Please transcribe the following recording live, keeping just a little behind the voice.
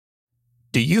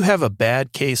Do you have a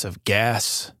bad case of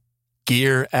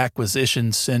gear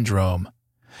acquisition syndrome?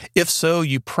 If so,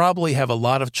 you probably have a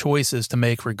lot of choices to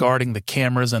make regarding the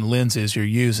cameras and lenses you're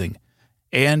using,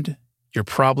 and you're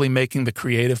probably making the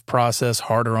creative process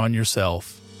harder on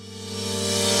yourself.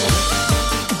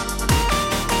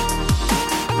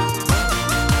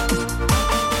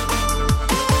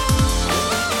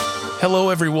 Hello,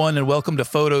 everyone, and welcome to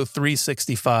Photo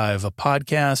 365, a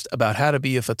podcast about how to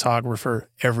be a photographer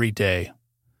every day.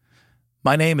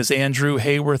 My name is Andrew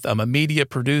Hayworth. I'm a media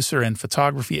producer and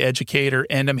photography educator,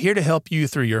 and I'm here to help you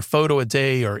through your photo a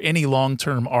day or any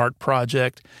long-term art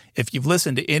project. If you've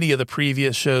listened to any of the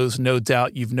previous shows, no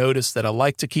doubt you've noticed that I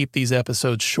like to keep these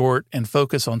episodes short and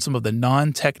focus on some of the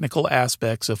non-technical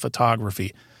aspects of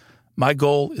photography. My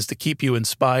goal is to keep you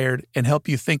inspired and help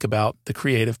you think about the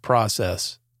creative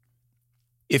process.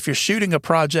 If you're shooting a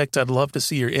project, I'd love to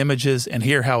see your images and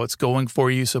hear how it's going for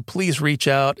you, so please reach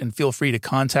out and feel free to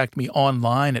contact me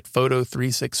online at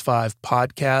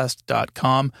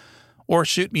photo365podcast.com or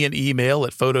shoot me an email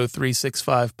at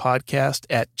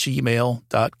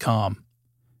photo365podcast@gmail.com.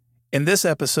 In this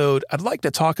episode, I'd like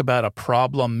to talk about a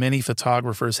problem many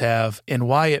photographers have and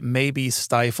why it may be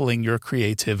stifling your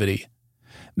creativity.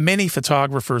 Many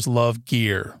photographers love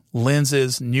gear,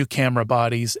 lenses, new camera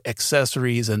bodies,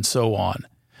 accessories, and so on.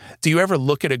 Do you ever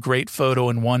look at a great photo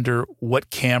and wonder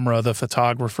what camera the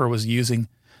photographer was using?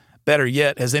 Better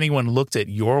yet, has anyone looked at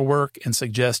your work and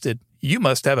suggested, you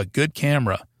must have a good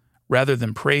camera, rather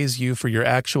than praise you for your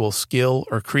actual skill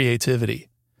or creativity?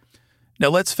 Now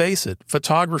let's face it,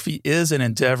 photography is an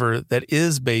endeavor that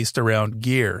is based around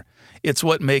gear. It's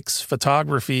what makes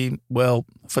photography, well,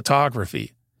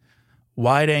 photography.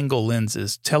 Wide-angle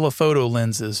lenses, telephoto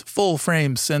lenses,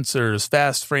 full-frame sensors,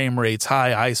 fast frame rates,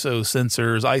 high ISO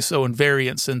sensors, ISO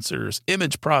invariant sensors,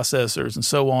 image processors, and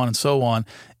so on and so on.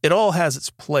 It all has its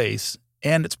place,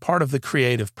 and it's part of the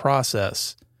creative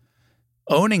process.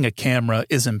 Owning a camera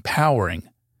is empowering.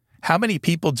 How many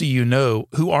people do you know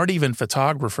who aren't even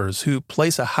photographers who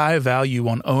place a high value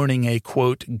on owning a,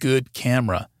 quote, good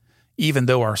camera, even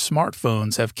though our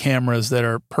smartphones have cameras that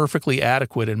are perfectly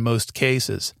adequate in most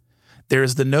cases? There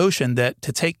is the notion that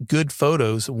to take good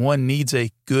photos, one needs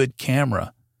a good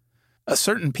camera. A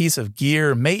certain piece of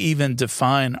gear may even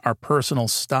define our personal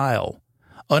style.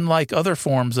 Unlike other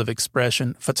forms of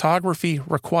expression, photography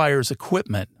requires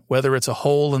equipment, whether it's a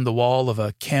hole in the wall of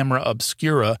a camera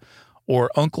obscura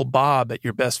or Uncle Bob at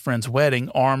your best friend's wedding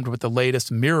armed with the latest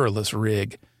mirrorless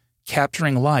rig.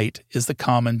 Capturing light is the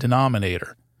common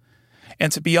denominator. And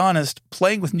to be honest,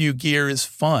 playing with new gear is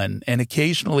fun, and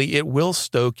occasionally it will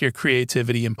stoke your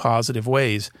creativity in positive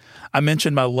ways. I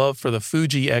mentioned my love for the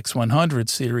Fuji X100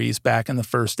 series back in the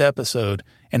first episode,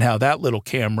 and how that little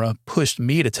camera pushed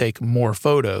me to take more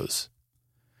photos.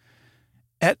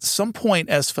 At some point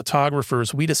as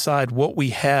photographers, we decide what we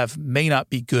have may not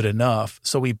be good enough,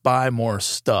 so we buy more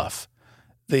stuff.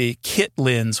 The kit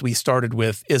lens we started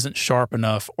with isn't sharp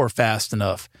enough or fast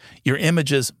enough. Your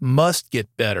images must get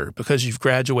better because you've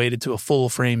graduated to a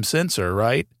full-frame sensor,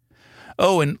 right?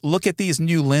 Oh, and look at these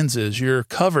new lenses. You're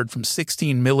covered from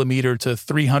 16mm to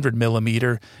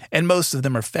 300mm, and most of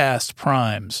them are fast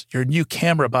primes. Your new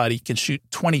camera body can shoot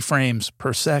 20 frames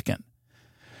per second.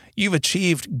 You've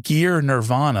achieved gear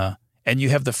nirvana, and you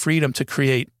have the freedom to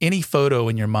create any photo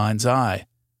in your mind's eye.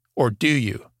 Or do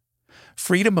you?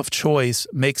 Freedom of choice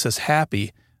makes us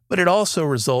happy, but it also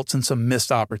results in some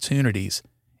missed opportunities.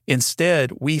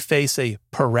 Instead, we face a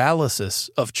paralysis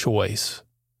of choice.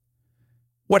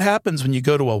 What happens when you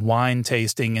go to a wine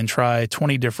tasting and try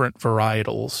 20 different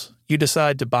varietals? You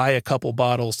decide to buy a couple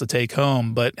bottles to take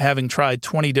home, but having tried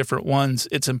 20 different ones,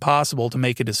 it's impossible to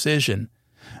make a decision.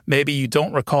 Maybe you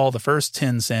don't recall the first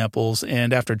 10 samples,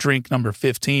 and after drink number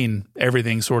 15,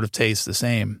 everything sort of tastes the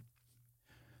same.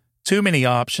 Too many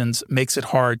options makes it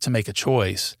hard to make a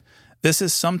choice. This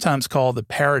is sometimes called the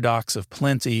paradox of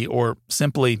plenty or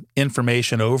simply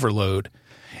information overload.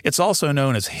 It's also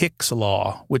known as Hick's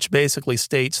Law, which basically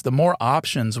states the more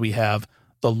options we have,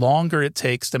 the longer it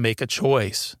takes to make a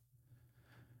choice.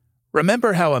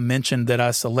 Remember how I mentioned that I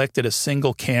selected a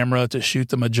single camera to shoot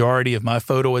the majority of my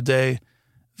photo a day?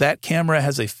 That camera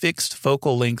has a fixed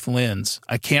focal length lens.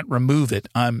 I can't remove it.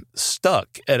 I'm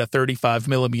stuck at a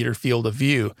 35mm field of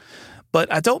view.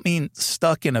 But I don't mean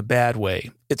stuck in a bad way.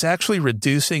 It's actually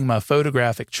reducing my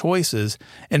photographic choices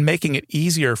and making it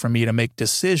easier for me to make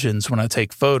decisions when I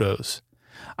take photos.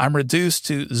 I'm reduced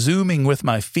to zooming with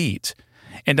my feet,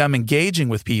 and I'm engaging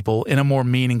with people in a more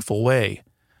meaningful way,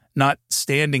 not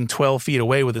standing 12 feet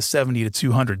away with a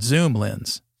 70-200 zoom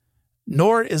lens.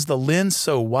 Nor is the lens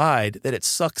so wide that it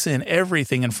sucks in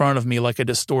everything in front of me like a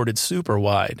distorted super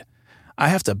wide. I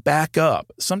have to back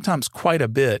up, sometimes quite a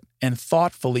bit, and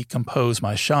thoughtfully compose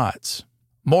my shots.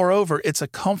 Moreover, it's a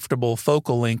comfortable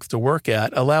focal length to work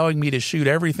at, allowing me to shoot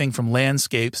everything from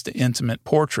landscapes to intimate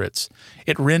portraits.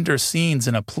 It renders scenes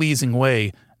in a pleasing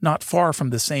way, not far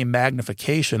from the same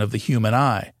magnification of the human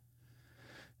eye.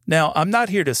 Now, I'm not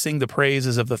here to sing the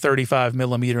praises of the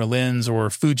 35mm lens or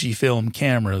Fujifilm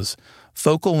cameras.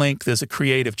 Focal length is a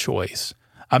creative choice.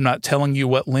 I'm not telling you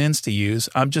what lens to use,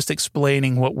 I'm just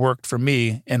explaining what worked for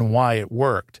me and why it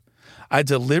worked. I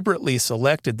deliberately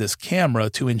selected this camera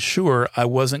to ensure I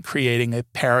wasn't creating a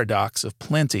paradox of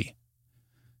plenty.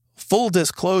 Full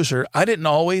disclosure, I didn't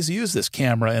always use this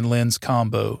camera and lens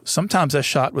combo. Sometimes I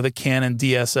shot with a Canon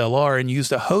DSLR and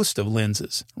used a host of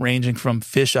lenses, ranging from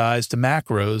fisheyes to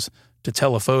macros to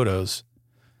telephotos.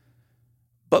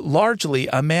 But largely,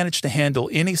 I managed to handle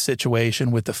any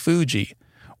situation with the Fuji.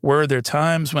 Were there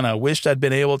times when I wished I'd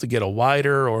been able to get a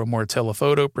wider or more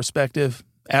telephoto perspective?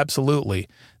 Absolutely.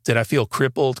 Did I feel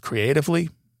crippled creatively?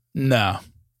 No.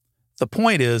 The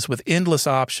point is, with endless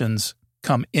options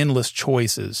come endless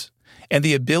choices, and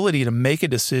the ability to make a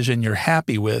decision you're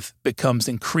happy with becomes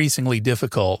increasingly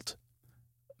difficult.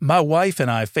 My wife and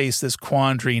I face this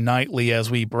quandary nightly as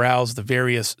we browse the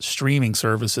various streaming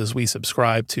services we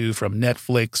subscribe to, from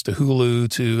Netflix to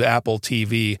Hulu to Apple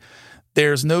TV.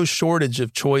 There's no shortage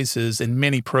of choices, and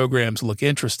many programs look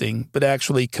interesting, but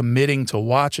actually committing to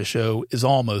watch a show is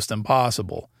almost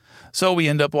impossible. So we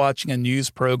end up watching a news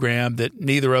program that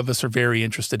neither of us are very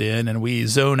interested in, and we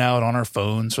zone out on our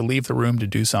phones or leave the room to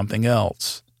do something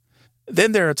else.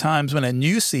 Then there are times when a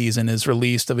new season is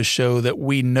released of a show that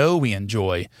we know we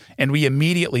enjoy, and we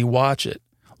immediately watch it,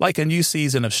 like a new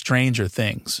season of Stranger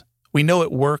Things. We know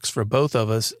it works for both of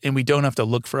us, and we don't have to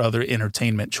look for other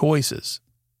entertainment choices.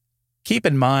 Keep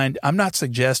in mind, I'm not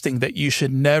suggesting that you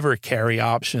should never carry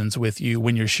options with you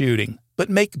when you're shooting, but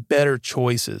make better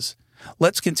choices.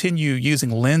 Let's continue using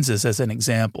lenses as an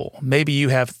example. Maybe you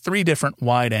have 3 different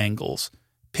wide angles.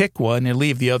 Pick one and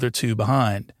leave the other 2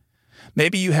 behind.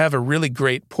 Maybe you have a really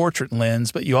great portrait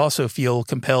lens, but you also feel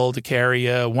compelled to carry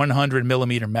a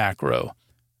 100mm macro.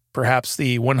 Perhaps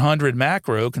the 100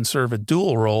 macro can serve a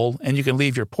dual role, and you can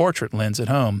leave your portrait lens at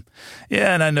home.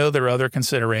 Yeah, and I know there are other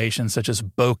considerations such as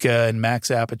bokeh and max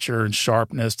aperture and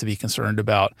sharpness to be concerned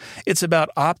about. It's about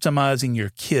optimizing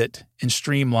your kit and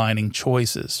streamlining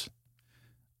choices.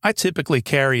 I typically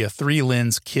carry a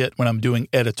 3-lens kit when I'm doing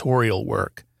editorial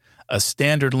work. A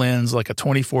standard lens like a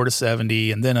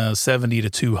 24-70 and then a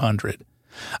 70-200.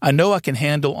 I know I can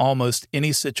handle almost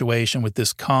any situation with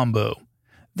this combo.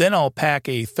 Then I'll pack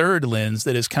a 3rd lens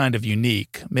that is kind of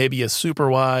unique, maybe a super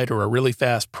wide or a really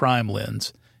fast prime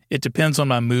lens. It depends on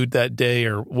my mood that day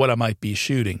or what I might be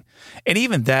shooting. And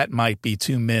even that might be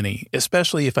too many,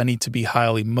 especially if I need to be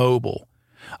highly mobile.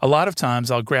 A lot of times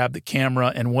I'll grab the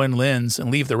camera and 1 lens and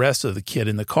leave the rest of the kit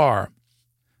in the car.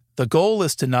 The goal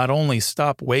is to not only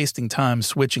stop wasting time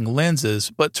switching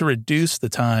lenses, but to reduce the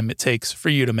time it takes for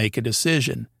you to make a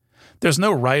decision. There's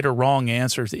no right or wrong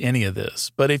answer to any of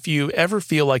this, but if you ever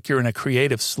feel like you're in a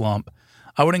creative slump,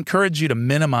 I would encourage you to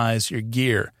minimize your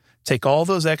gear. Take all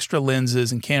those extra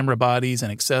lenses and camera bodies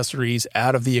and accessories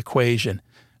out of the equation.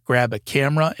 Grab a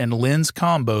camera and lens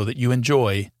combo that you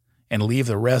enjoy, and leave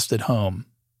the rest at home.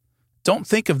 Don't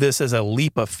think of this as a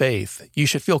leap of faith. You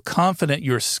should feel confident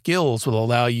your skills will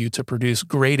allow you to produce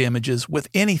great images with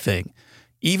anything,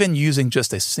 even using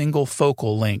just a single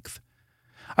focal length.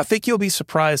 I think you'll be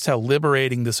surprised how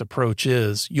liberating this approach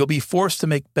is. You'll be forced to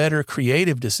make better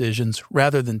creative decisions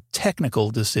rather than technical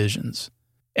decisions.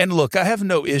 And look, I have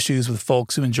no issues with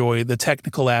folks who enjoy the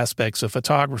technical aspects of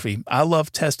photography. I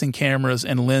love testing cameras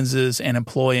and lenses and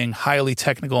employing highly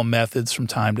technical methods from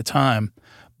time to time.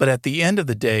 But at the end of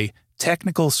the day,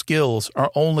 technical skills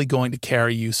are only going to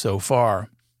carry you so far.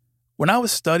 When I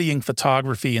was studying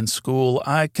photography in school,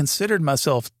 I considered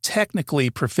myself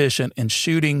technically proficient in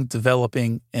shooting,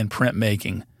 developing, and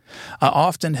printmaking. I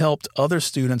often helped other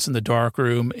students in the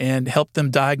darkroom and helped them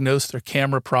diagnose their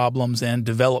camera problems and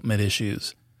development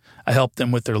issues. I helped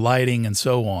them with their lighting and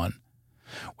so on.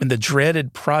 When the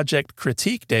dreaded project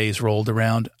critique days rolled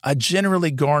around, I generally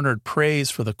garnered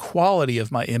praise for the quality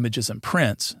of my images and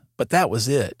prints, but that was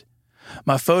it.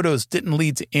 My photos didn't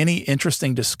lead to any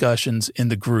interesting discussions in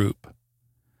the group.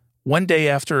 One day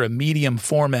after a medium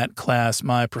format class,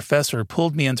 my professor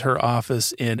pulled me into her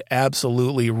office and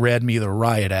absolutely read me the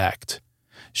riot act.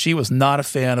 She was not a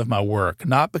fan of my work,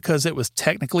 not because it was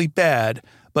technically bad,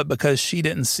 but because she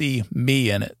didn't see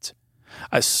me in it.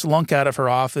 I slunk out of her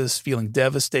office feeling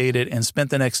devastated and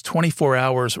spent the next 24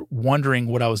 hours wondering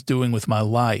what I was doing with my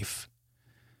life.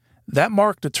 That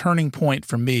marked a turning point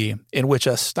for me in which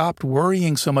I stopped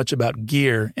worrying so much about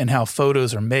gear and how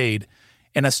photos are made,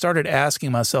 and I started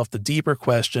asking myself the deeper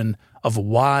question of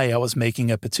why I was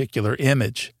making a particular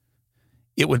image.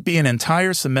 It would be an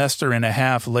entire semester and a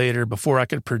half later before I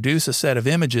could produce a set of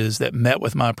images that met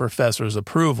with my professor's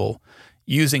approval,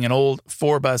 using an old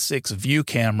 4x6 view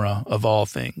camera of all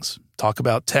things. Talk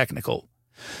about technical.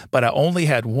 But I only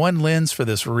had one lens for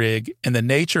this rig, and the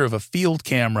nature of a field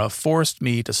camera forced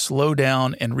me to slow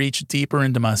down and reach deeper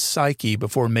into my psyche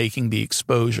before making the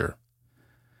exposure.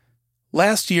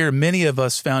 Last year, many of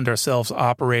us found ourselves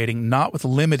operating not with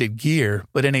limited gear,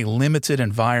 but in a limited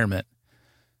environment.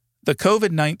 The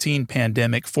COVID-19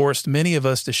 pandemic forced many of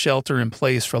us to shelter in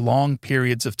place for long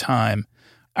periods of time.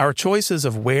 Our choices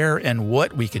of where and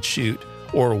what we could shoot,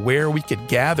 or where we could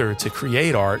gather to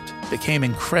create art, became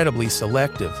incredibly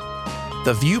selective.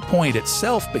 The viewpoint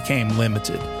itself became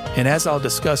limited, and as I'll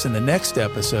discuss in the next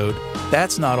episode,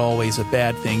 that's not always a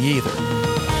bad thing either.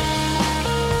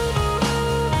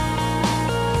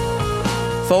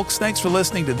 Folks, thanks for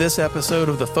listening to this episode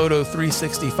of the Photo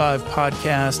 365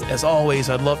 podcast. As always,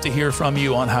 I'd love to hear from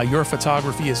you on how your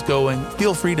photography is going.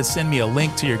 Feel free to send me a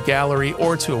link to your gallery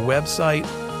or to a website.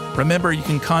 Remember, you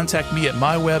can contact me at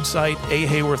my website,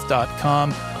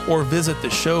 ahayworth.com, or visit the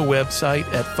show website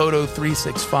at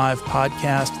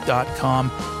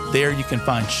photo365podcast.com. There you can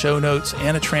find show notes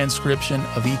and a transcription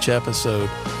of each episode.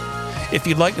 If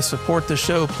you'd like to support the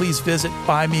show, please visit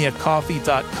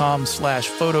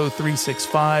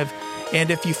buymeacoffee.com/photo365.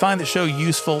 And if you find the show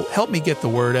useful, help me get the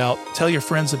word out, tell your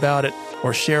friends about it,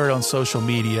 or share it on social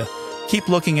media. Keep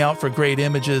looking out for great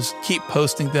images, keep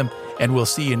posting them, and we'll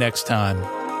see you next time.